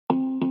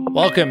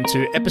Welcome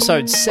to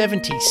episode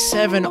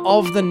 77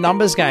 of The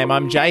Numbers Game.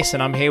 I'm Jason.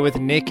 I'm here with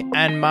Nick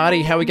and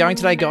Marty. How are we going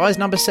today, guys?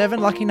 Number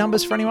 7, lucky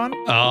numbers for anyone?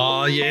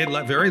 Oh,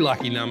 yeah, very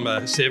lucky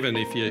number 7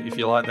 if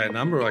you like that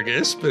number, I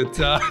guess. But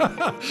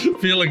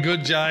feeling good,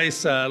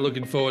 Jace.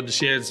 Looking forward to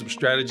sharing some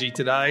strategy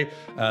today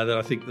that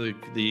I think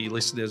the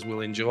listeners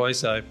will enjoy.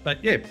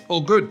 But yeah,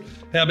 all good.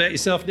 How about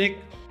yourself, Nick?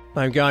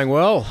 I'm going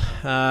well.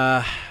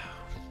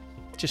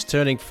 Just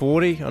turning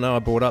 40. I know I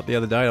brought up the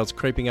other day. I was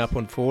creeping up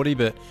on 40,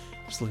 but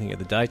just looking at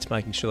the dates,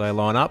 making sure they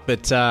line up.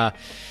 But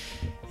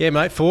yeah,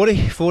 mate, 40.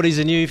 40's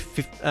a new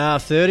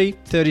 30.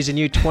 30's a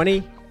new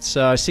 20.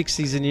 So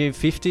 60's a new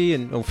 50,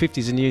 and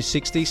 50's a new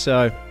 60.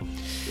 So,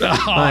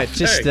 mate,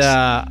 just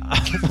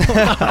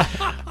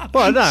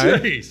well,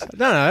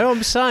 no.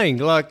 I'm saying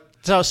like.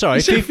 So sorry.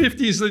 You said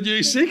 50 is the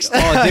new 60.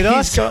 Oh, did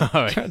I? Sorry.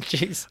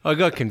 Jeez. I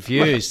got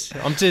confused.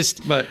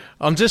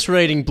 I'm just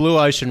reading Blue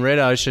Ocean, Red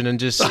Ocean,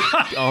 and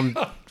I'm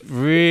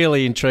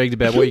really intrigued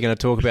about what you're going to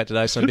talk about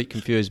today, so I'm a bit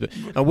confused.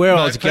 But where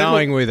I was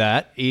going with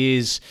that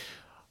is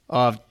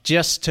I'm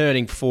just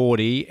turning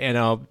 40, and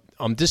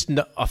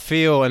I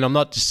feel, and I'm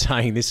not just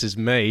saying this is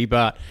me,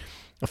 but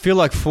I feel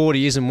like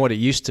 40 isn't what it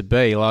used to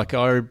be. Like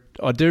I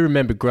do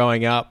remember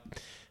growing up.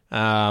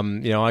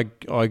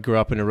 I grew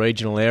up in a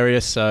regional area,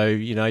 so,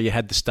 you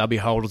had the stubby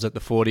holders at the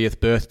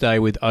 40th birthday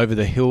with Over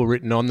the Hill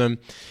written on them.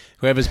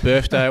 Whoever's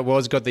birthday it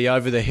was got the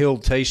Over the Hill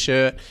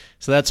T-shirt.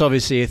 So that's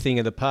obviously a thing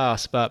of the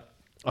past. But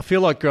I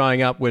feel like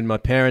growing up when my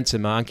parents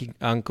and my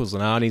uncles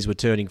and aunties were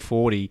turning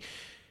 40,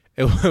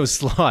 it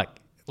was like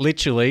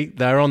literally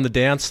they were on the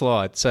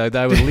downslide. So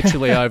they were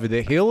literally over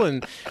the hill,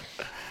 and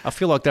I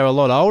feel like they were a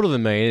lot older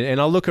than me.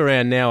 And I look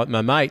around now at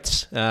my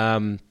mates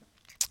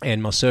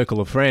and my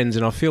circle of friends,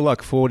 and I feel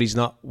like 40's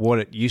not what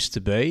it used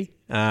to be.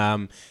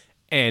 And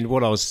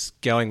what I was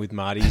going with,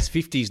 Marty, is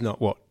 50's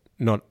not what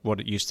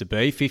it used to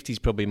be. 50's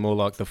probably more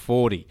like the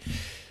 40.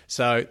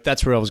 So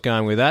that's where I was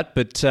going with that.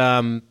 But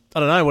I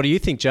don't know. What do you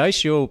think,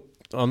 Jace?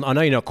 I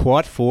know you're not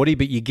quite 40,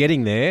 but you're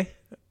getting there.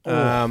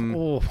 Yeah.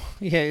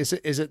 Is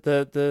it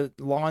the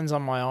lines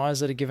on my eyes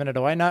that are giving it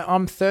away? No,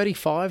 I'm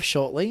 35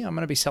 shortly. I'm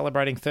going to be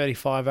celebrating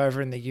 35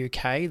 over in the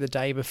UK the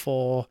day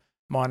before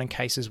mine and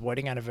Case's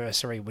wedding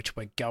anniversary, which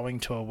we're going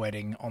to a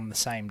wedding on the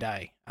same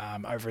day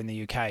over in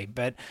the UK.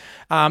 But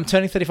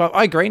turning 35,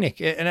 I agree, Nick.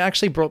 And it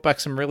actually brought back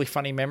some really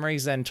funny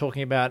memories then,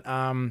 talking about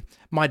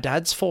my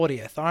dad's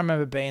 40th. I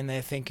remember being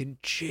there thinking,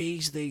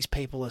 geez, these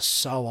people are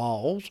so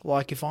old.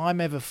 Like, if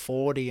I'm ever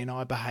 40 and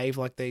I behave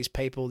like these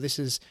people, this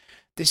is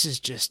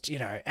just,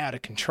 out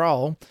of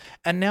control.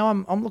 And now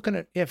I'm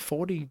looking at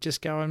 40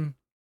 just going,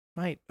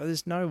 mate,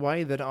 there's no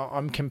way that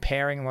I'm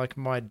comparing like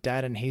my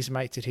dad and his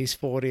mates at his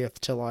 40th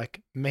to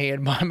like me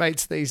and my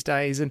mates these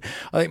days. And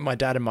I think my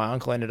dad and my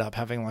uncle ended up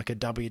having like a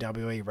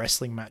WWE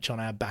wrestling match on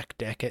our back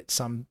deck at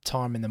some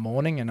time in the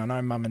morning. And I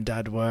know mum and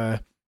dad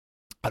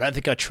I don't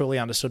think I truly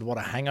understood what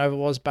a hangover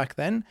was back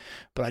then,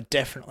 but I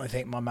definitely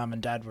think my mum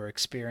and dad were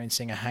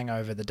experiencing a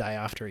hangover the day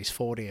after his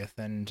 40th,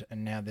 and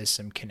now there's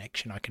some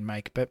connection I can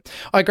make. But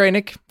I agree,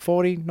 Nick,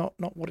 40,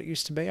 not what it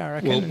used to be, I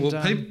reckon.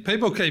 Well,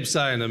 people keep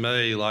saying to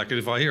me, like,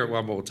 if I hear it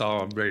one more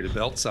time, I'm ready to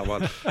belt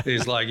someone.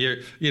 Is like, you're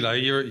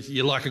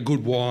like a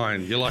good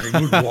wine. You're like a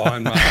good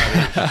wine,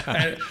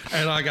 mate.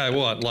 and I go,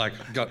 what? Like,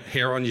 got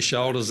hair on your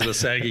shoulders and a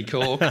saggy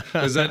cork?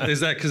 Is that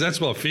because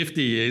that's what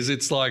 50 is?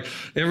 It's like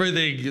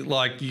everything,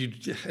 like you.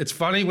 It's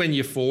funny when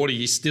you're 40,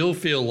 you still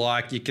feel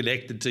like you're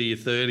connected to your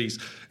 30s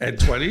and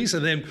 20s,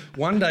 and then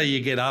one day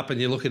you get up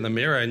and you look in the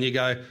mirror and you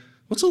go,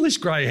 what's all this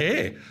grey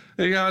hair?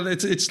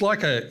 It's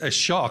like a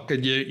shock,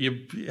 and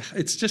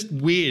it's just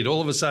weird.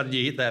 All of a sudden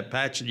you hit that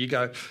patch and you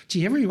go,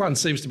 gee, everyone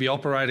seems to be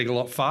operating a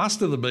lot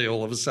faster than me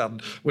all of a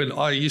sudden, when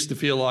I used to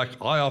feel like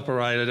I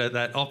operated at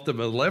that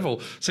optimal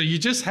level. So you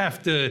just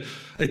have to,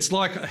 it's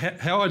like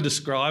how I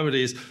describe it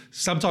is,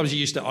 sometimes you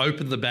used to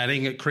open the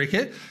batting at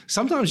cricket.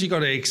 Sometimes you got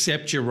to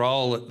accept your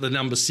role at the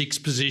number 6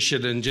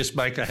 position and just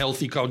make a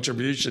healthy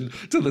contribution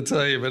to the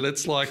team. And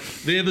it's like,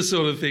 they're the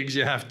sort of things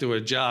you have to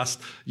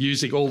adjust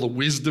using all the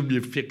wisdom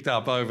you've picked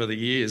up over the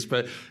years.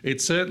 But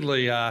it's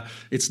certainly,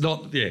 it's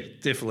not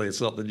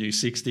the new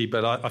 60,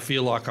 but I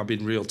feel like I'm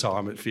in real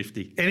time at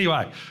 50.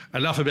 Anyway,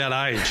 enough about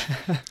age.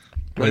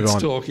 Let's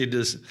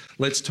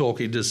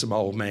talk into some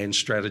old man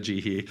strategy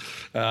here.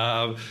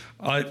 I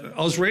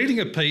was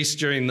reading a piece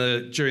during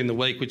the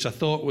week which I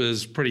thought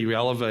was pretty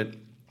relevant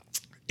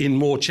in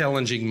more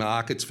challenging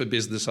markets for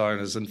business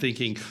owners, and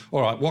thinking,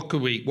 all right, what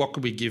could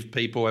we give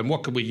people, and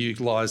what could we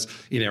utilise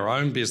in our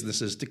own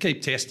businesses to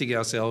keep testing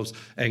ourselves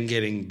and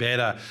getting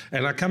better?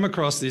 And I come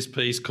across this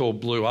piece called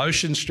Blue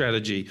Ocean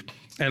Strategy.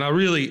 And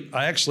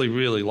I actually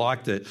really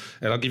liked it,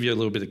 and I'll give you a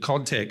little bit of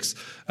context.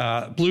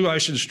 Blue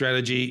Ocean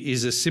Strategy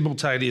is a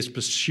simultaneous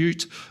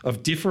pursuit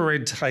of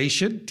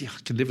differentiation, I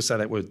can never say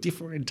that word,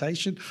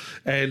 differentiation,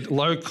 and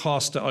low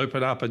cost to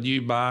open up a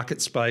new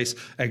market space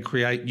and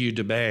create new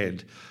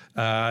demand.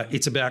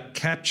 It's about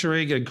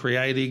capturing and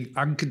creating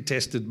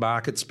uncontested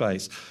market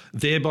space,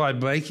 thereby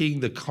making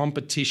the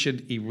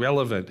competition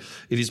irrelevant.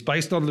 It is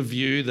based on the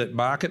view that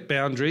market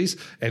boundaries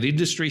and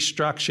industry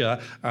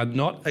structure are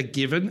not a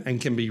given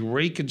and can be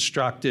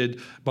reconstructed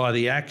by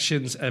the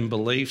actions and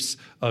beliefs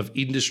of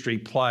industry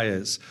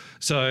players.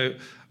 So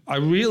I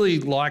really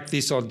like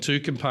this on two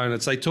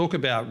components. They talk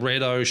about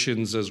red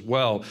oceans as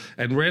well.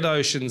 And red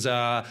oceans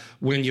are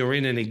when you're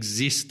in an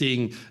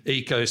existing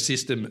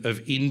ecosystem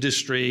of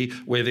industry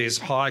where there's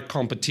high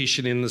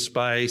competition in the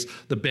space,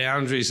 the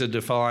boundaries are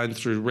defined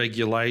through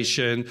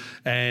regulation,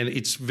 and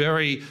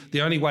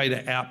the only way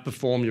to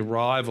outperform your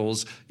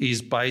rivals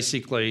is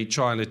basically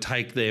trying to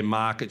take their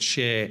market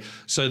share.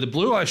 So the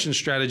blue ocean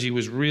strategy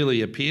was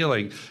really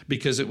appealing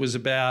because it was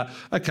about,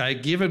 okay,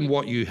 given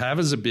what you have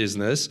as a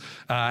business,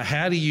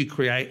 how do you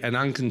create an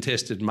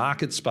uncontested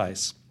market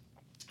space?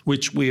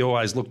 Which we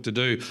always look to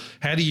do.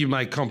 How do you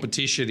make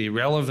competition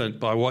irrelevant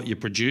by what you're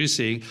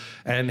producing,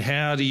 and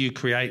how do you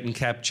create and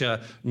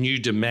capture new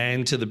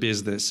demand to the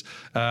business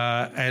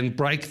and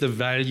break the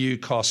value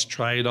cost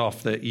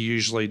trade-off that you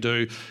usually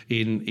do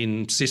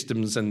in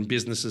systems and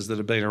businesses that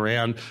have been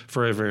around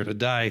forever and a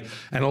day,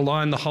 and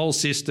align the whole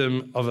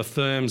system of a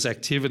firm's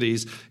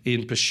activities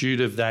in pursuit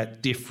of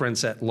that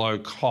difference at low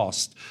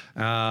cost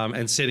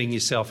and setting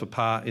yourself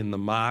apart in the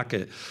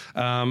market.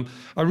 I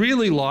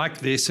really like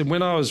this, and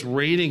when I was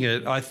reading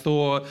it, I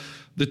thought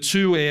the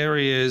two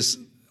areas,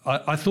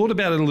 I thought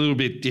about it a little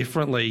bit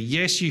differently.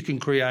 Yes, you can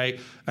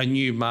create a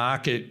new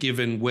market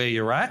given where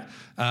you're at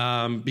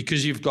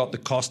because you've got the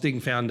costing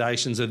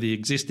foundations of the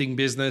existing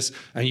business,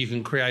 and you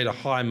can create a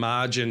high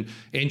margin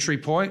entry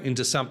point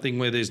into something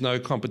where there's no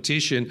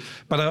competition.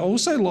 But I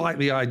also like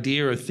the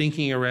idea of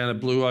thinking around a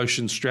blue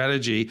ocean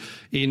strategy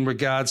in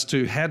regards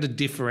to how to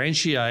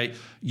differentiate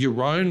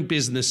your own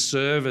business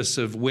service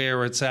of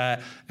where it's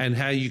at and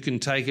how you can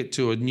take it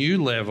to a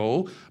new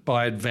level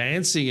by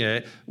advancing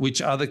it,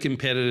 which other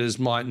competitors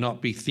might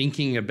not be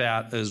thinking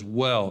about as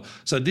well.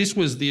 So this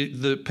was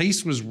the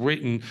piece was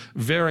written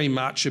very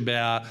much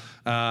about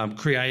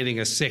creating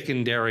a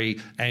secondary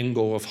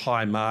angle of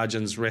high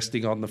margins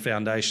resting on the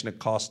foundation of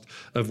cost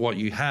of what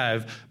you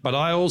have. But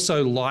I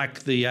also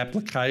like the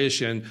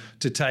application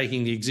to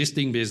taking the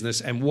existing business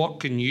and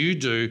what can you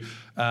do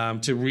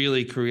to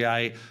really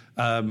create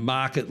a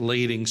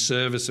market-leading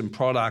service and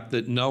product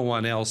that no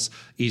one else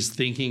is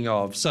thinking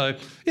of. So,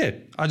 yeah,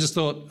 I just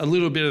thought a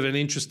little bit of an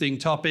interesting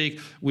topic.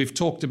 We've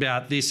talked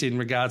about this in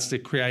regards to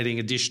creating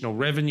additional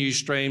revenue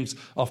streams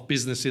off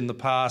business in the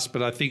past,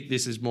 but I think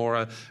this is more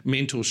a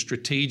mental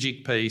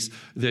strategic piece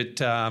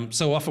that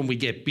so often we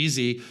get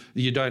busy,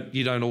 you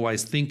don't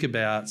always think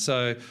about.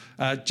 So,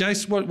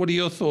 Jace, what are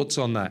your thoughts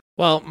on that?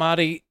 Well,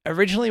 Marty,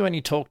 originally when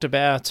you talked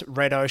about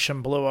red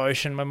ocean, blue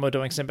ocean, when we were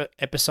doing some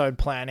episode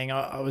planning,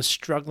 I was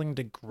struggling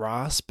to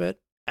grasp it.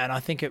 And I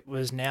think it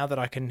was now that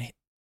I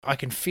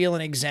can feel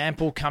an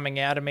example coming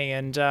out of me.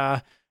 And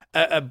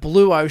a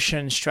blue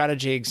ocean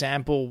strategy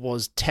example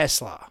was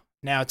Tesla.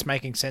 Now it's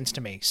making sense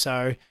to me.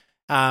 So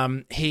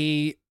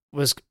he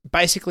was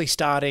basically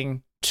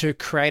starting to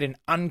create an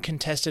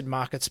uncontested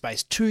market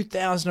space.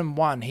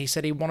 2001, he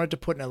said he wanted to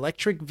put an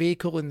electric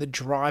vehicle in the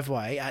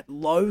driveway at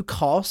low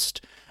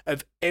cost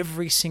of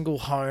every single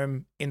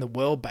home in the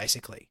world,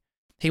 basically.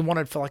 He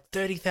wanted for like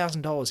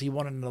 $30,000, he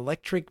wanted an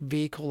electric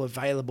vehicle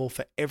available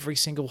for every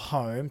single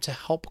home to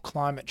help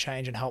climate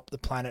change and help the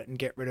planet and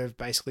get rid of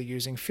basically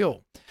using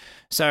fuel.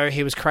 So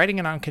he was creating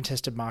an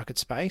uncontested market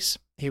space.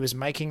 He was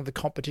making the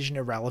competition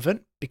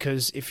irrelevant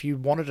because if you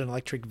wanted an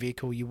electric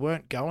vehicle, you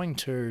weren't going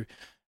to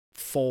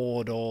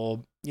Ford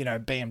or,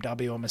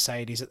 BMW or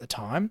Mercedes at the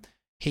time.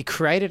 He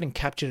created and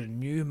captured a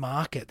new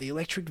market. The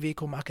electric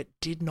vehicle market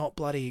did not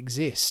bloody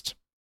exist.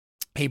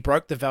 He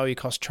broke the value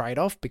cost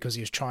trade-off because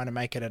he was trying to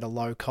make it at a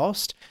low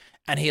cost,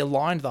 and he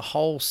aligned the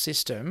whole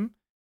system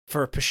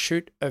for a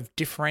pursuit of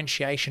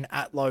differentiation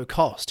at low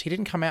cost. He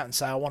didn't come out and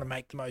say, I want to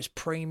make the most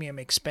premium,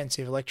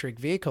 expensive electric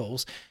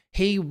vehicles.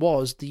 He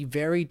was the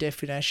very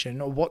definition,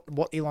 or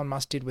what Elon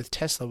Musk did with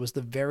Tesla was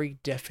the very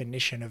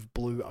definition of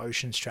blue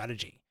ocean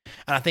strategy.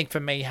 And I think for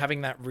me,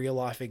 having that real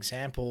life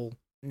example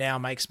now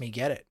makes me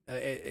get it.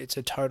 It's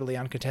a totally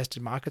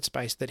uncontested market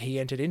space that he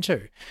entered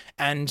into.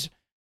 And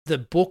the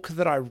book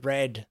that I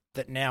read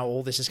that now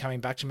all this is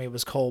coming back to me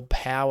was called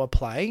Power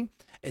Play.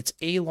 It's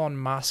Elon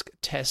Musk,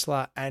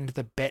 Tesla, and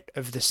the Bet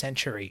of the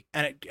Century.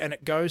 And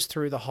it goes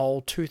through the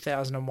whole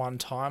 2001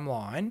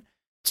 timeline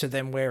to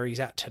then where he's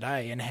at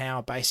today and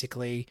how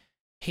basically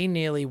he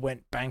nearly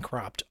went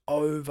bankrupt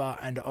over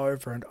and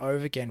over and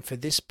over again for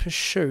this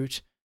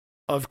pursuit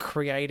of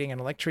creating an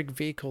electric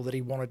vehicle that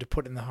he wanted to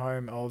put in the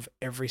home of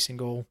every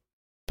single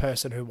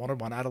person who wanted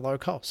one at a low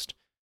cost.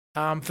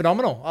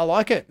 Phenomenal. I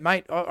like it,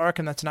 mate. I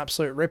reckon that's an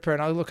absolute ripper.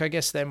 And I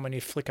guess then when you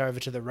flick over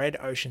to the red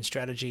ocean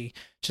strategy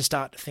to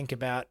start to think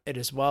about it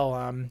as well,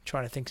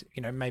 trying to think,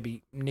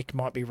 maybe Nick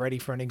might be ready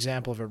for an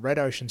example of a red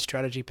ocean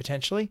strategy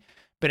potentially,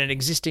 but an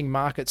existing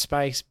market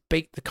space,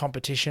 beat the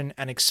competition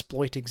and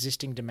exploit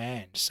existing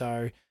demand.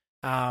 So,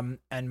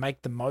 and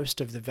make the most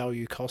of the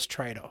value cost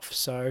trade-off.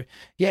 So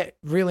yeah,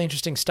 really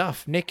interesting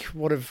stuff. Nick,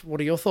 what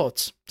are your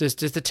thoughts? Does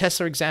the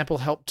Tesla example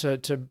help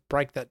to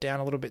break that down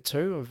a little bit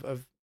too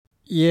of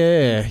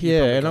Yeah.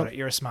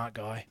 You're a smart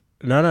guy.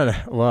 No.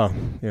 Well,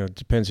 it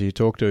depends who you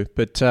talk to.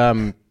 But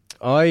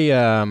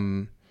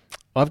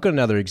I've got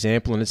another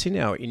example, and it's in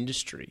our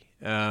industry.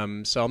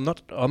 So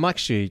I'm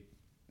actually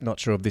not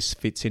sure if this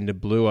fits into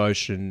blue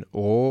ocean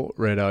or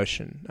red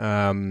ocean.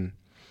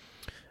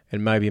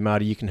 And maybe,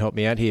 Marty, you can help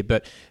me out here.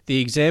 But the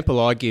example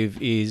I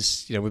give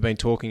is, we've been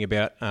talking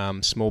about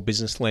small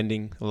business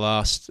lending the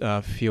last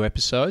few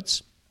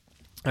episodes.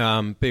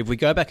 But if we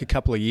go back a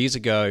couple of years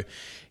ago,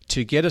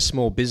 to get a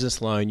small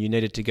business loan, you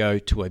needed to go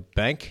to a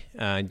bank,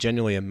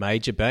 generally a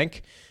major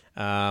bank.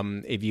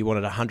 If you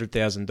wanted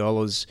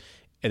 $100,000,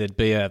 it'd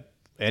be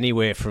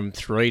anywhere from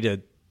 3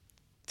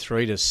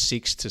 to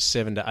 6 to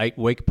 7 to 8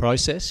 week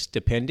process,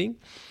 depending.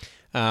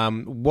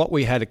 What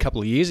we had a couple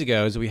of years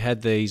ago is we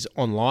had these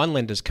online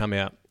lenders come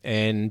out,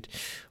 and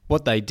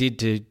what they did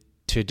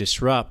to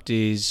disrupt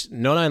is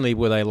not only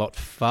were they a lot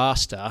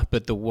faster,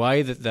 but the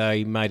way that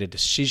they made a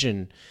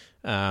decision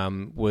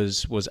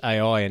was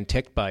AI and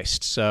tech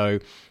based. So,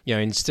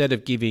 instead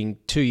of giving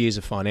 2 years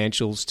of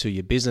financials to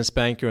your business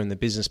banker and the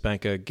business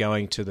banker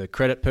going to the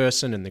credit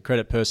person and the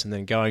credit person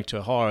then going to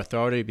a higher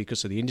authority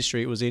because of the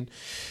industry it was in,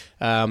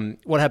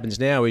 what happens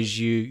now is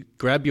you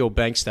grab your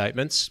bank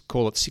statements,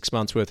 call it 6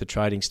 months worth of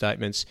trading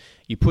statements,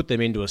 you put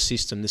them into a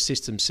system. The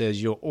system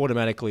says you're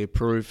automatically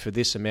approved for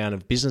this amount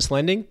of business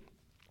lending,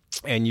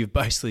 and you've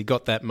basically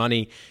got that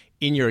money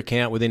in your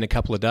account within a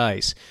couple of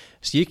days.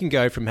 So you can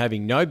go from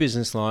having no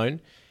business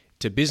loan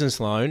to business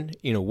loan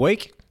in a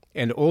week,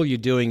 and all you're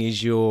doing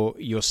is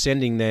you're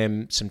sending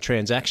them some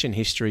transaction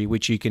history,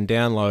 which you can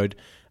download.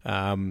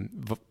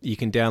 You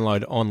can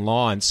download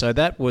online. So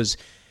that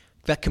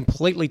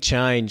completely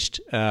changed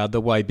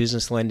the way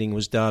business lending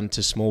was done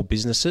to small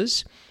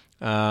businesses.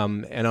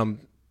 And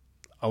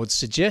I would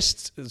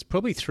suggest it was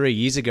probably 3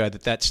 years ago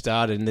that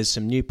started, and there's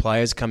some new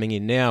players coming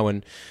in now.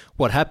 And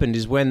what happened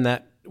is when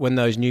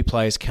those new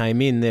players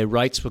came in, their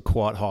rates were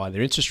quite high.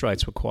 Their interest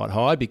rates were quite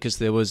high because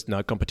there was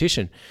no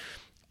competition.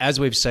 As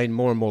we've seen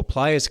more and more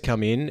players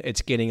come in,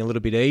 it's getting a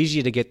little bit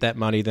easier to get that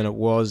money than it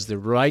was. The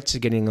rates are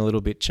getting a little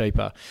bit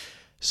cheaper.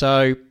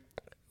 So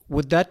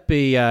would that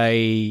be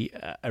a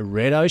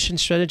red ocean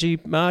strategy,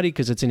 Marty,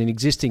 because it's in an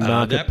existing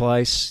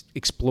marketplace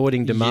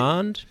exploiting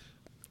demand?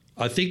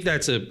 I think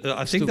that's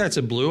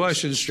a blue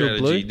ocean strategy,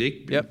 blue?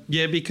 Nick. Yep.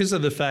 Yeah, because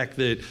of the fact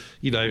that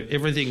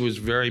everything was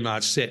very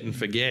much set and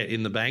forget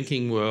in the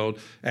banking world,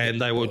 and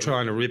they were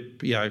trying to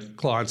rip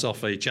clients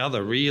off each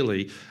other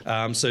really.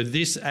 So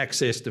this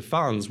access to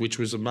funds, which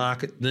was a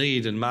market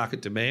need and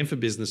market demand for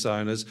business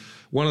owners,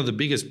 one of the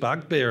biggest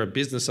bugbear of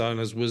business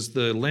owners was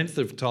the length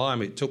of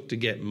time it took to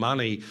get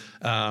money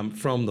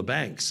from the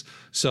banks.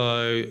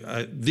 So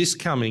this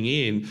coming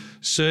in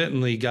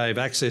certainly gave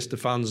access to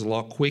funds a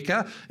lot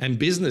quicker, and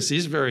business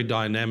is very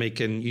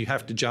dynamic and you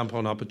have to jump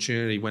on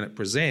opportunity when it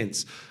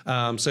presents.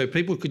 So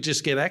people could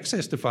just get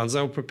access to funds.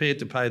 They were prepared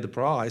to pay the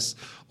price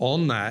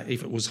on that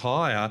if it was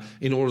higher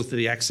in order for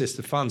the access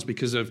to funds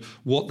because of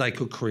what they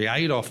could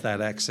create off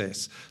that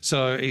access.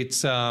 So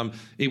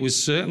it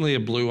was certainly a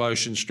blue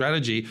ocean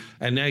strategy,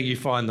 and now you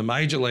find the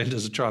major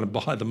lenders are trying to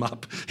buy them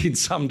up in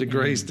some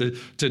degrees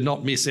to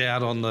not miss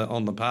out on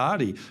the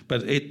party.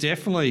 But it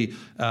definitely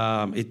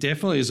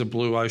is a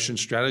blue ocean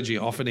strategy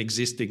off an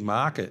existing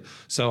market.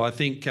 So I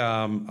think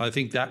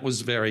that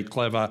was very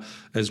clever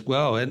as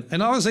well.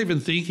 And I was even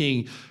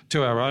thinking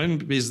to our own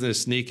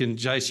business, Nick, and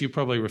Jace, you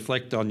probably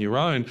reflect on your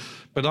own,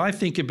 but I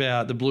think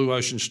about the blue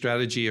ocean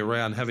strategy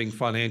around having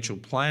financial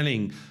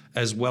planning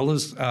as well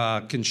as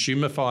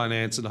consumer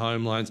finance and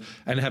home loans,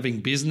 and having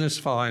business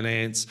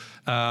finance,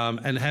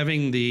 and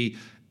having the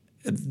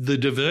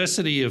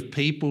diversity of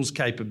people's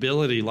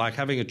capability, like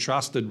having a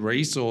trusted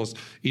resource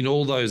in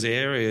all those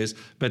areas,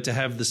 but to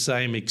have the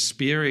same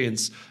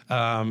experience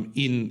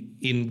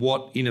in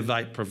what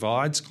Innovate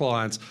provides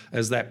clients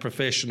as that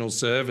professional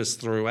service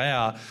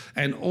throughout.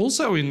 And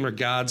also in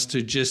regards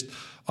to just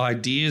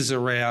ideas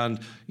around,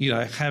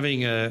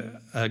 having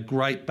a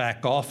great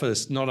back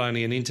office, not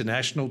only an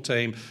international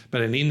team,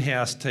 but an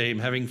in-house team,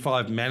 having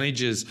 5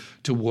 managers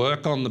to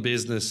work on the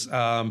business,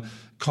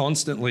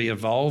 constantly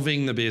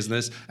evolving the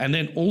business, and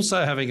then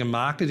also having a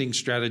marketing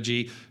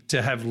strategy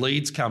to have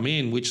leads come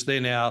in, which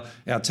then our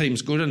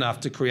team's good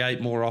enough to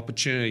create more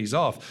opportunities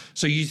off.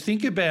 So you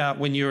think about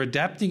when you're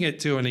adapting it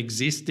to an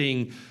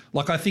existing,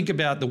 like I think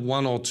about the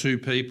 1 or 2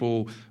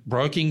 people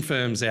broking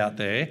firms out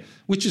there,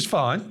 which is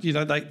fine,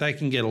 they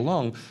can get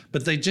along,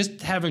 but they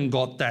just haven't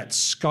got that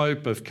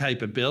scope of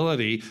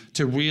capability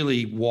to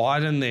really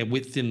widen their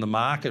width in the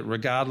market,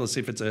 regardless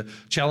if it's a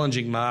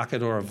challenging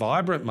market or a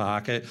vibrant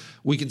market.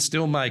 We can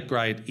still make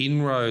great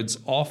inroads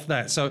off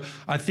that. So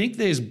I think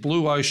there's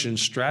blue ocean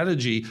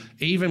strategy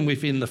even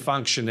within the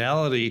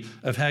functionality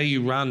of how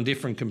you run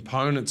different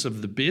components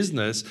of the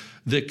business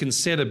that can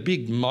set a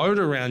big moat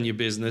around your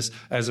business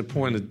as a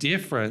point of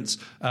difference,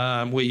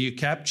 where you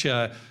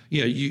capture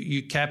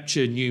you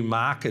capture new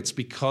markets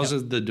because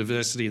of the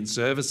diversity in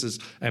services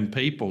and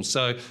people.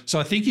 So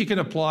I think you can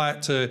apply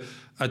it to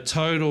a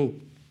total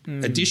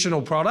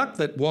additional product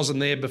that wasn't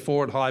there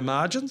before at high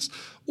margins,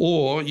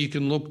 or you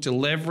can look to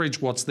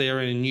leverage what's there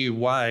in a new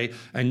way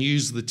and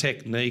use the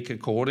technique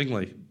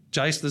accordingly.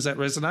 Jace, does that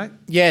resonate?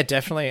 Yeah,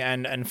 definitely.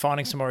 And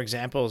finding some more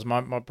examples.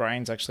 My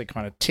brain's actually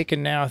kind of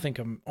ticking now. I think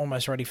I'm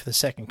almost ready for the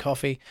second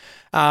coffee.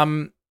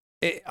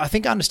 I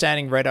think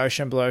understanding red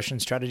ocean, blue ocean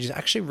strategy is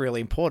actually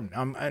really important.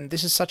 And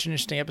this is such an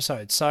interesting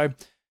episode. So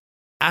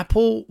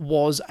Apple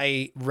was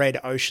a red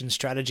ocean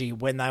strategy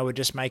when they were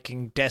just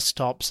making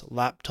desktops,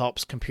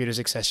 laptops, computers,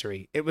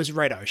 accessory. It was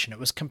red ocean. It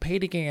was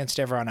competing against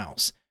everyone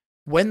else.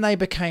 When they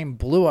became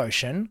blue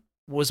ocean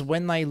was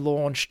when they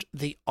launched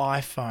the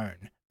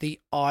iPhone, the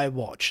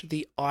iWatch,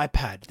 the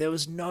iPad. There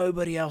was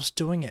nobody else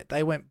doing it.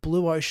 They went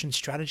blue ocean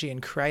strategy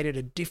and created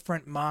a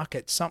different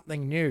market,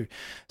 something new.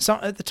 So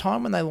at the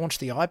time when they launched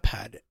the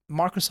iPad,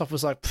 Microsoft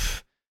was like,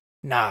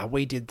 nah,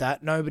 we did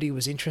that. Nobody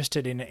was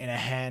interested in a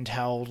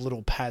handheld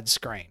little pad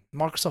screen.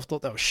 Microsoft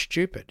thought they were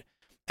stupid.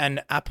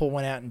 And Apple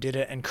went out and did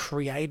it and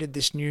created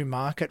this new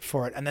market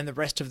for it. And then the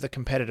rest of the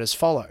competitors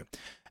follow.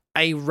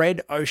 A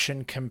red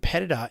ocean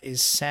competitor is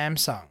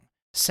Samsung.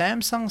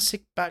 Samsung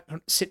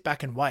sit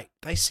back and wait.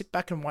 They sit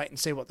back and wait and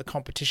see what the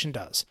competition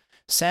does.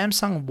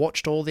 Samsung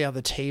watched all the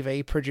other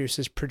TV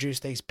producers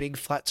produce these big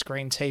flat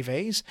screen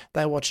TVs.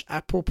 They watched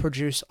Apple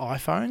produce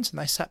iPhones and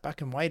they sat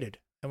back and waited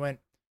and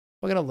went,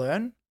 we're going to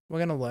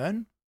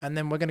learn, and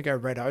then we're going to go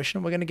red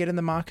ocean. We're going to get in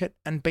the market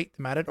and beat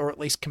them at it, or at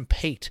least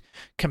compete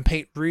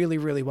really,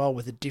 really well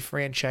with a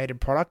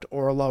differentiated product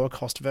or a lower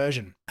cost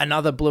version.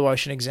 Another blue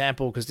ocean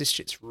example, because this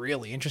shit's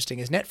really interesting,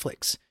 is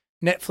Netflix.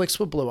 Netflix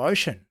were blue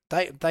ocean.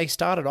 They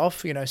started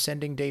off,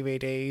 sending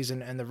DVDs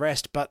and the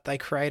rest, but they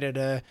created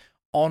a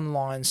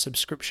online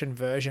subscription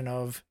version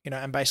of,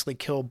 and basically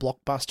killed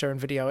Blockbuster and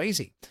Video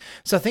Easy.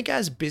 So I think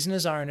as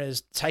business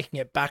owners, taking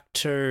it back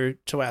to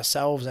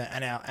ourselves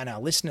and our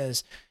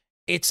listeners,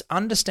 it's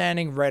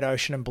understanding red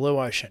ocean and blue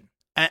ocean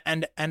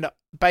and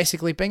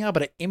basically being able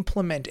to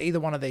implement either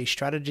one of these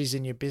strategies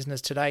in your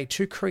business today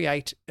to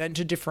create and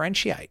to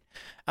differentiate.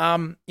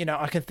 I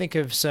can think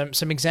of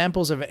some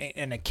examples of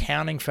an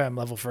accounting firm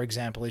level, for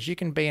example, is you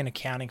can be an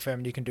accounting firm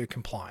and you can do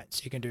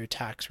compliance, you can do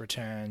tax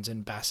returns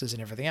and BASs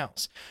and everything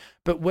else.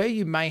 But where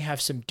you may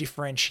have some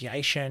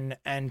differentiation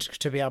and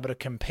to be able to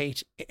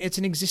compete, it's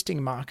an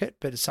existing market,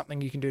 but it's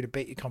something you can do to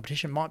beat your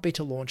competition, might be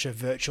to launch a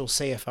virtual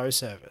CFO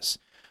service.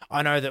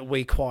 I know that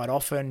we quite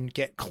often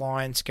get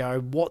clients go,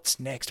 what's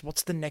next?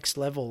 What's the next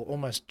level?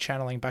 Almost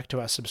channeling back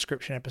to our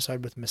subscription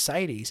episode with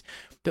Mercedes.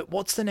 But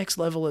what's the next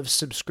level of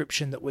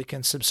subscription that we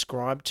can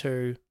subscribe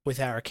to with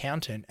our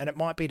accountant? And it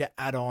might be to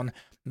add on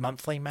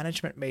monthly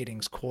management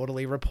meetings,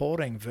 quarterly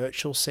reporting,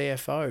 virtual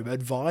CFO,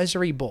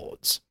 advisory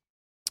boards.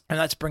 And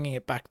that's bringing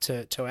it back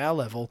to our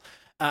level.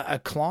 A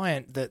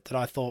client that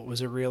I thought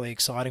was a really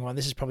exciting one,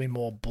 this is probably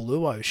more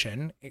blue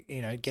ocean,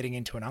 getting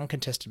into an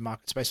uncontested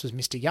market space, was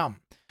Mr.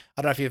 Yum.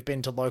 I don't know if you've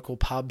been to local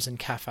pubs and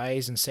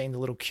cafes and seen the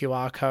little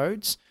QR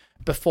codes.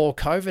 Before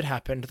COVID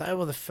happened, they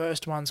were the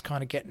first ones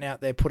kind of getting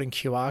out there, putting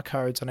QR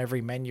codes on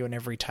every menu and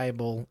every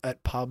table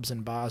at pubs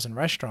and bars and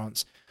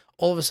restaurants.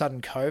 All of a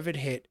sudden, COVID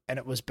hit, and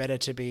it was better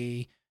to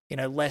be,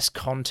 less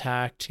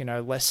contact,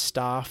 less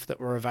staff that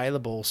were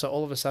available. So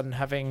all of a sudden,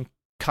 having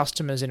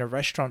customers in a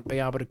restaurant be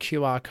able to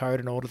QR code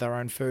and order their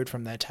own food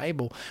from their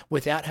table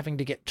without having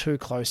to get too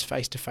close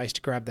face to face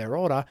to grab their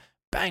order.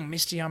 Bang,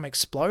 Mr. Yum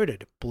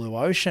exploded. Blue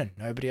ocean.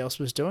 Nobody else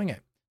was doing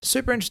it.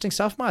 Super interesting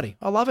stuff, Marty.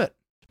 I love it.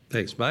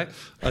 Thanks, mate.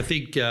 I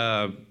think,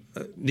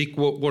 Nick,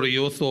 what are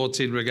your thoughts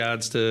in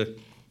regards to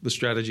the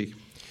strategy?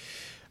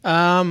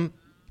 Well,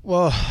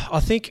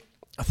 I think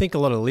a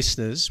lot of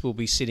listeners will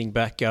be sitting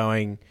back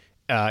going,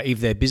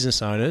 if they're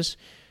business owners,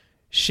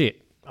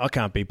 shit, I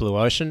can't be blue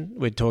ocean.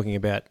 We're talking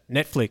about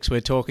Netflix. We're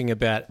talking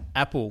about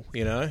Apple,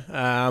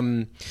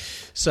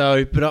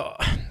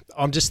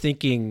 I'm just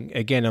thinking,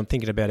 again, I'm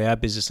thinking about our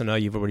business. I know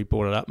you've already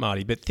brought it up,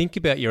 Marty, but think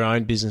about your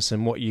own business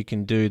and what you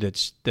can do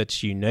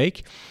that's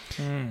unique.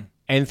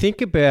 And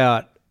think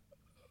about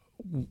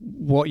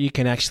what you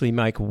can actually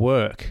make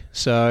work.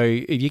 So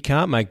if you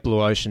can't make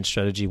blue ocean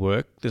strategy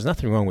work, there's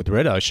nothing wrong with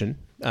red ocean.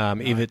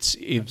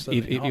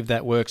 If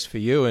that works for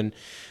you. And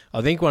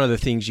I think one of the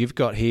things you've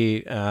got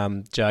here,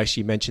 Jace,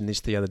 you mentioned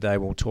this the other day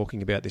when we were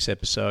talking about this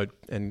episode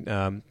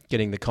and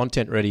getting the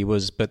content ready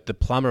but the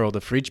plumber or the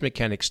fridge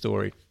mechanic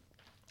story.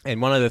 And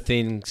one of the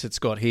things it's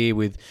got here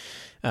with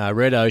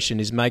red ocean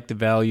is make the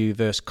value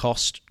versus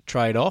cost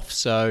trade-off.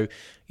 So,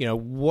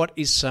 what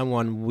is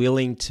someone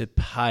willing to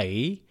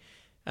pay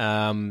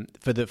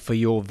for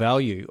your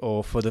value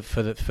or for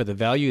the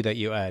value that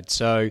you add?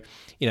 So,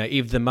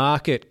 if the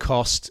market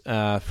cost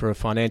for a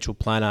financial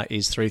planner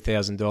is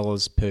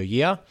 $3,000 per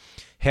year,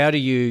 how do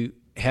you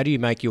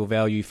make your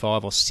value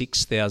 $5,000 or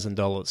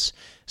 $6,000?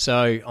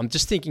 So I'm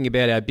just thinking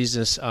about our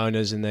business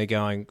owners and they're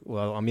going,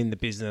 well, I'm in the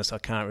business. I'm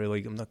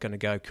not going to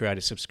go create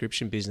a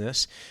subscription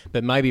business,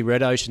 but maybe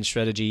red ocean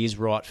strategy is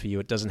right for you.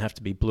 It doesn't have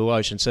to be blue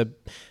ocean. So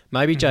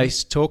maybe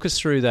Jace, talk us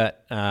through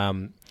that,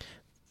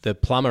 the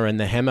plumber and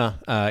the hammer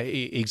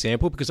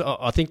example, because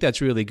I think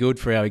that's really good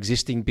for our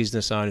existing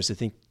business owners to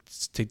think,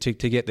 to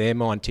get their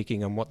mind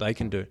ticking on what they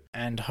can do.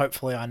 And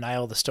hopefully I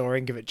nail the story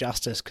and give it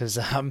justice because,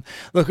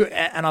 look,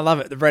 and I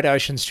love it, the red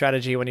ocean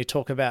strategy, when you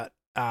talk about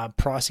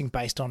pricing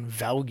based on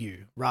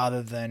value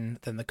rather than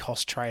the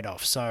cost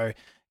trade-off. So,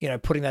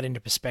 putting that into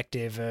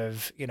perspective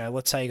of,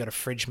 let's say you got a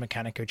fridge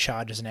mechanic who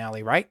charges an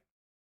hourly rate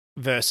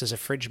versus a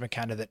fridge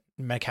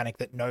mechanic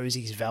that knows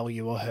his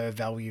value or her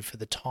value for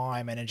the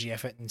time, energy,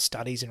 effort, and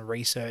studies and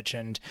research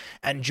and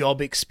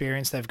job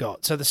experience they've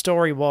got. So the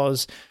story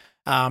was,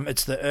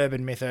 it's the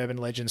urban myth, urban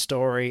legend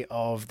story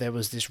of there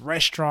was this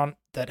restaurant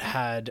that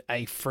had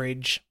a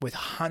fridge with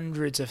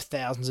hundreds of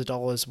thousands of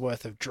dollars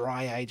worth of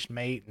dry aged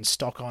meat and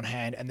stock on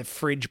hand, and the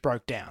fridge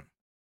broke down.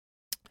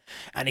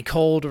 And he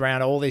called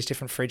around all these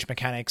different fridge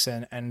mechanics,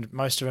 and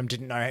most of them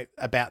didn't know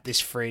about this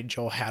fridge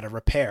or how to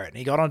repair it. And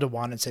he got onto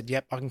one and said,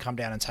 yep, I can come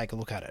down and take a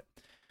look at it.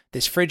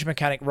 This fridge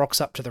mechanic rocks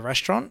up to the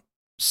restaurant,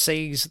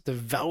 sees the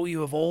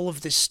value of all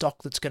of this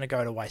stock that's going to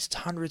go to waste.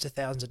 It's hundreds of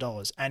thousands of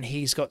dollars. And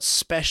he's got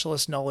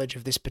specialist knowledge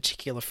of this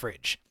particular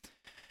fridge.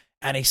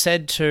 And he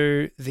said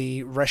to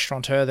the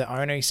restaurateur, the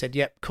owner, he said,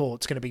 yep, cool,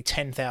 it's going to be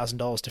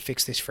 $10,000 to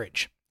fix this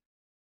fridge.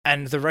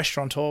 And the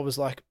restaurateur was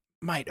like,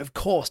 mate, of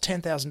course,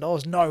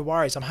 $10,000, no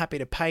worries, I'm happy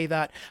to pay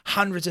that.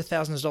 Hundreds of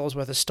thousands of dollars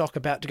worth of stock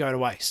about to go to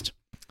waste.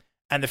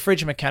 And the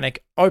fridge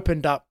mechanic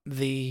opened up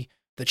the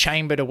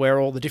chamber to where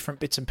all the different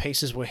bits and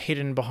pieces were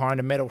hidden behind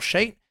a metal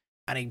sheet,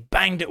 and he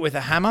banged it with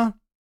a hammer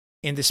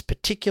in this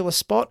particular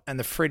spot, and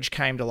the fridge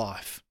came to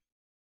life.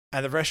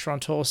 And the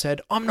restaurateur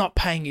said, I'm not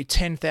paying you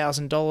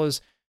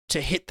 $10,000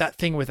 to hit that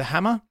thing with a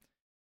hammer.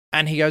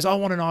 And he goes, I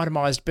want an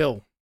itemized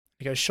bill.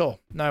 He goes, sure,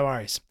 no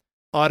worries.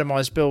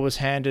 Itemized bill was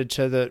handed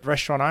to the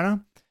restaurant owner.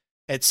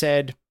 It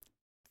said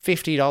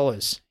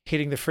 $50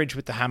 hitting the fridge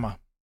with the hammer.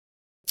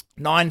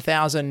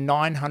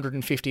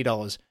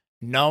 $9,950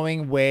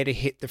 knowing where to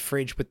hit the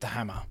fridge with the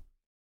hammer.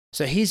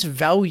 So his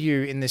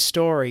value in this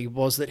story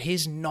was that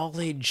his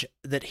knowledge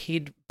that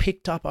he'd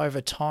picked up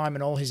over time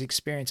and all his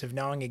experience of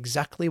knowing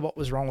exactly what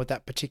was wrong with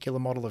that particular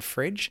model of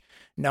fridge,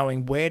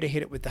 knowing where to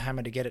hit it with the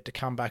hammer to get it to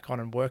come back on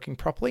and working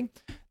properly,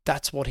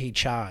 that's what he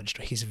charged,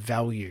 his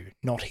value,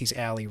 not his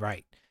hourly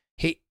rate.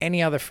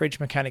 Any other fridge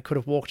mechanic could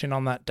have walked in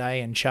on that day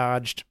and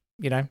charged,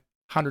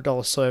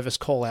 $100 service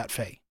call out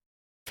fee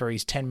for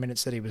his 10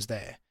 minutes that he was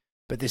there.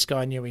 But this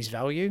guy knew his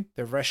value.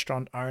 The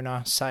restaurant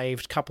owner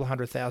saved a couple of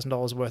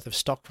 $100,000 worth of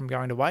stock from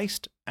going to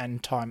waste,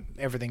 and time,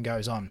 everything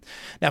goes on.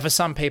 Now, for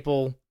some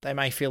people, they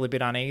may feel a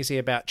bit uneasy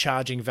about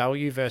charging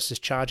value versus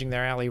charging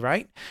their hourly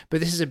rate, but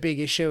this is a big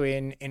issue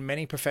in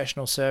many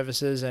professional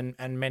services and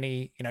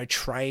many,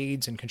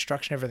 trades and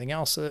construction, everything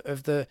else,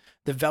 of the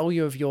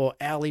value of your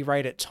hourly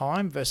rate at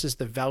time versus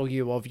the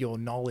value of your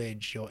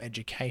knowledge, your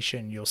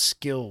education, your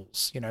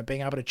skills,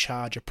 being able to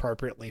charge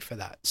appropriately for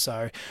that.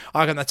 So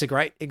I think that's a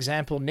great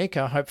example, Nick.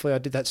 Hopefully I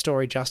did that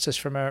story justice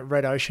from a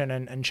red ocean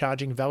and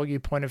charging value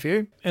point of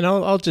view. And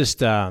I'll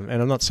just, and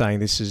I'm not saying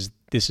this is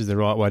the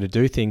right way to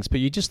do things, but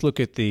you just look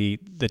at the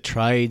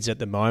trades at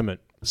the moment.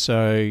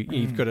 So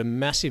you've got a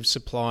massive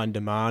supply and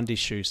demand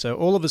issue. So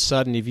all of a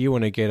sudden, if you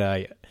want to get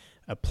a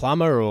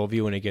plumber, or if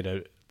you want to get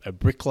a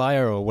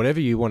bricklayer, or whatever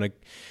you want to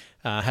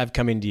have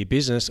come into your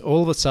business,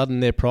 all of a sudden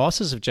their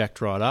prices have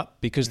jacked right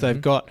up because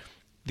they've got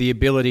the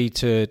ability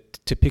to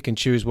pick and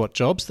choose what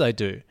jobs they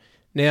do.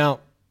 Now,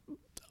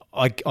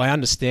 I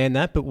understand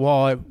that, but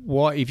why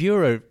if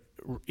you're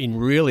in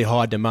really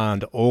high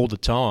demand all the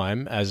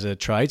time as a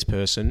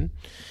tradesperson,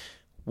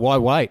 why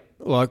wait?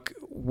 Like,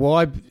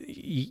 why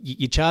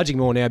you're charging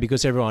more now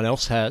because everyone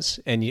else has,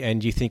 and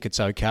you think it's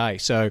okay.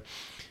 So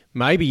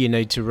maybe you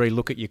need to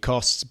relook at your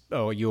costs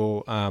or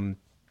your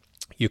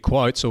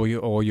quotes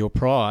or your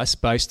price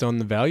based on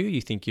the value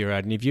you think you're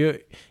at. And if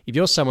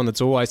you're someone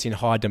that's always in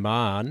high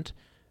demand,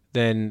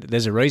 then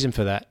there's a reason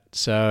for that.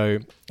 So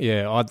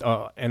yeah,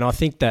 I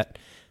think that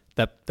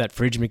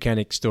fridge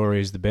mechanic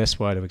story is the best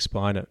way to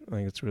explain it. I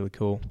think it's really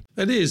cool.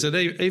 It is, and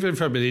even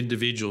from an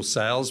individual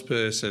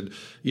salesperson,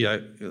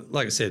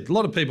 like I said, a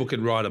lot of people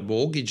can write a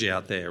mortgage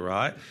out there,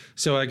 right?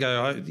 So I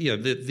go,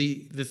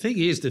 the thing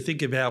is to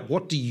think about,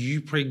 what do you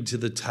bring to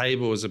the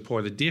table as a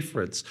point of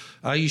difference?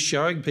 Are you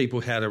showing people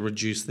how to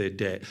reduce their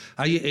debt?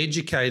 Are you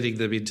educating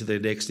them into their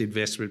next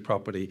investment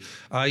property?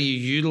 Are you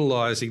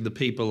utilising the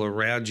people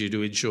around you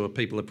to ensure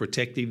people are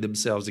protecting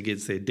themselves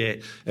against their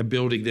debt and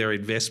building their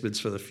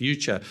investments for the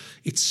future?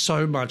 It's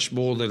so much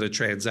more than a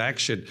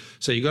transaction.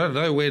 So you got to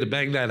know where to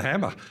bang that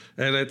hammer.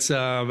 And it's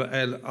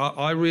and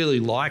I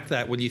really like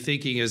that when you're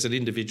thinking as an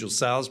individual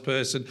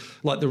salesperson,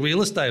 like the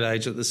real estate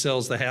agent that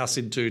sells the house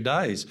in 2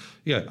 days.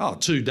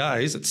 2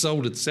 days, it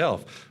sold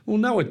itself. Well,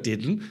 no, it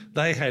didn't.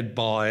 They had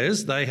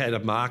buyers. They had a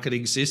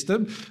marketing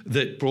system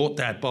that brought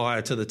that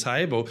buyer to the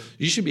table.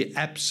 You should be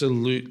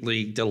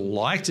absolutely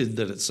delighted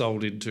that it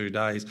sold in 2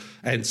 days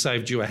and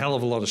saved you a hell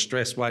of a lot of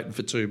stress waiting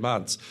for 2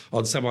 months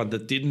on someone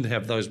that didn't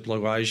have those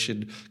blue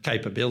valuation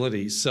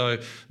capabilities. So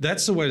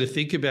that's the way to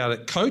think about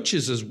it.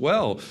 Coaches as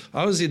well.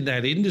 I was in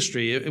that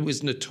industry. It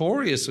was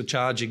notorious for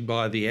charging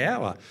by the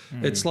hour.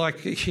 It's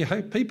like,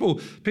 people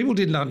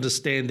didn't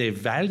understand their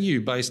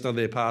value based on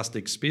their past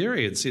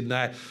experience, in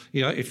that,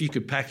 if you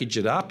could package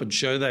it up and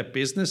show that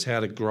business how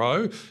to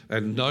grow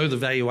and know the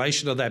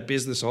valuation of that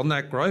business on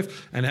that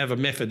growth and have a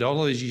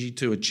methodology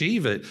to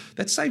achieve it,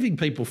 that's saving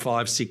people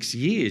 5-6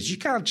 years. You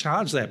can't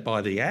charge that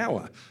by the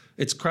hour.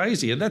 It's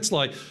crazy. And that's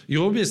like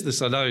your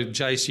business. I know,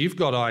 Jace, you've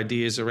got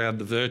ideas around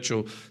the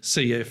virtual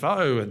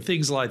CFO and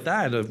things like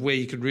that, of where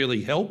you can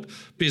really help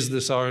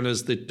business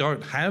owners that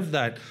don't have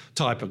that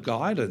type of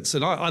guidance.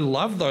 And I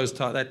love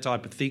that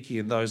type of thinking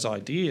and those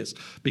ideas,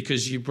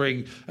 because you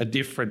bring a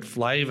different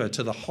flavour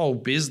to the whole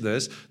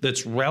business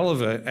that's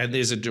relevant and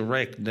there's a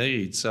direct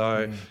need.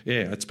 So,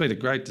 it's been a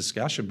great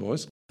discussion,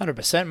 boys.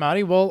 100%,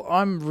 Marty. Well,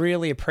 I'm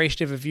really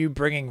appreciative of you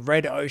bringing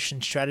red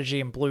ocean strategy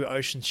and blue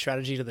ocean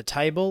strategy to the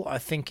table. I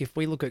think if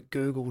we look at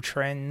Google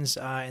Trends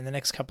in the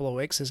next couple of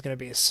weeks, there's going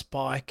to be a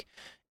spike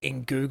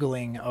in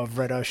Googling of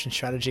red ocean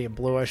strategy and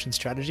blue ocean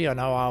strategy. I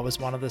know I was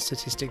one of the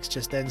statistics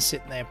just then,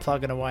 sitting there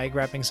plugging away,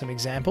 grabbing some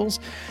examples.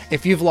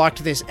 If you've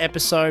liked this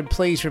episode,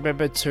 please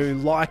remember to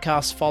like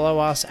us, follow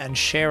us, and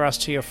share us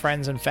to your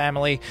friends and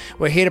family.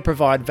 We're here to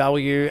provide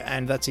value,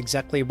 and that's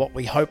exactly what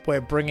we hope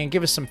we're bringing.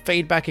 Give us some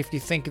feedback if you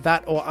think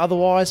that or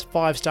otherwise.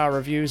 5-star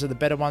reviews are the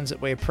better ones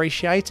that we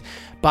appreciate.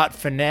 But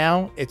for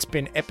now, it's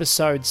been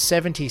episode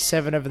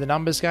 77 of The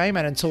Numbers Game,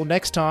 and until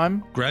next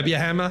time, grab your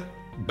hammer,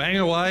 bang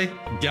away,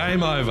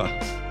 game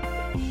over.